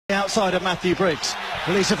Outside of Matthew Briggs.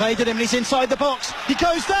 Police evaded him and he's inside the box. He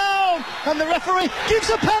goes down and the referee gives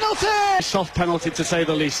a penalty. Soft penalty to say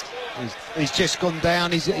the least. He's just gone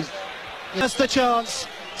down. That's the chance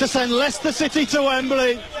to send Leicester City to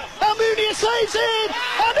Wembley. Almunia saves it,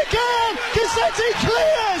 and again Cassetti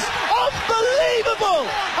clears. Unbelievable!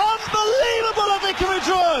 Unbelievable at Vicarage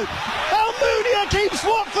Road. Almunia keeps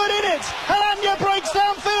Watford in it, and Anya breaks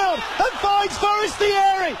downfield and finds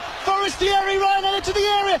Forestieri. Forestieri right into the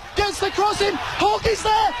area, gets the crossing. Hawk is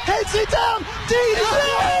there, heads it down. DEENEY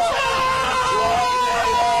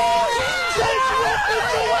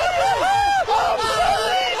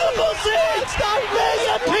unbelievable six. There's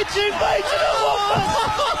a pitch invasion at Watford.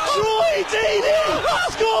 DEENEY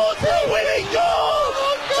scores the winning goal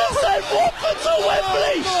to send Watford to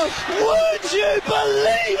Wembley. Would you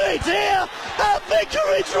believe it here at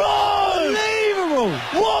Vicarage Road? Unbelievable!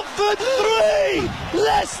 Watford 3,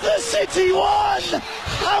 Leicester City 1,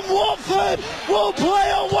 and Watford will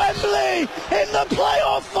play at Wembley in the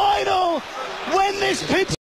playoff final when this pitch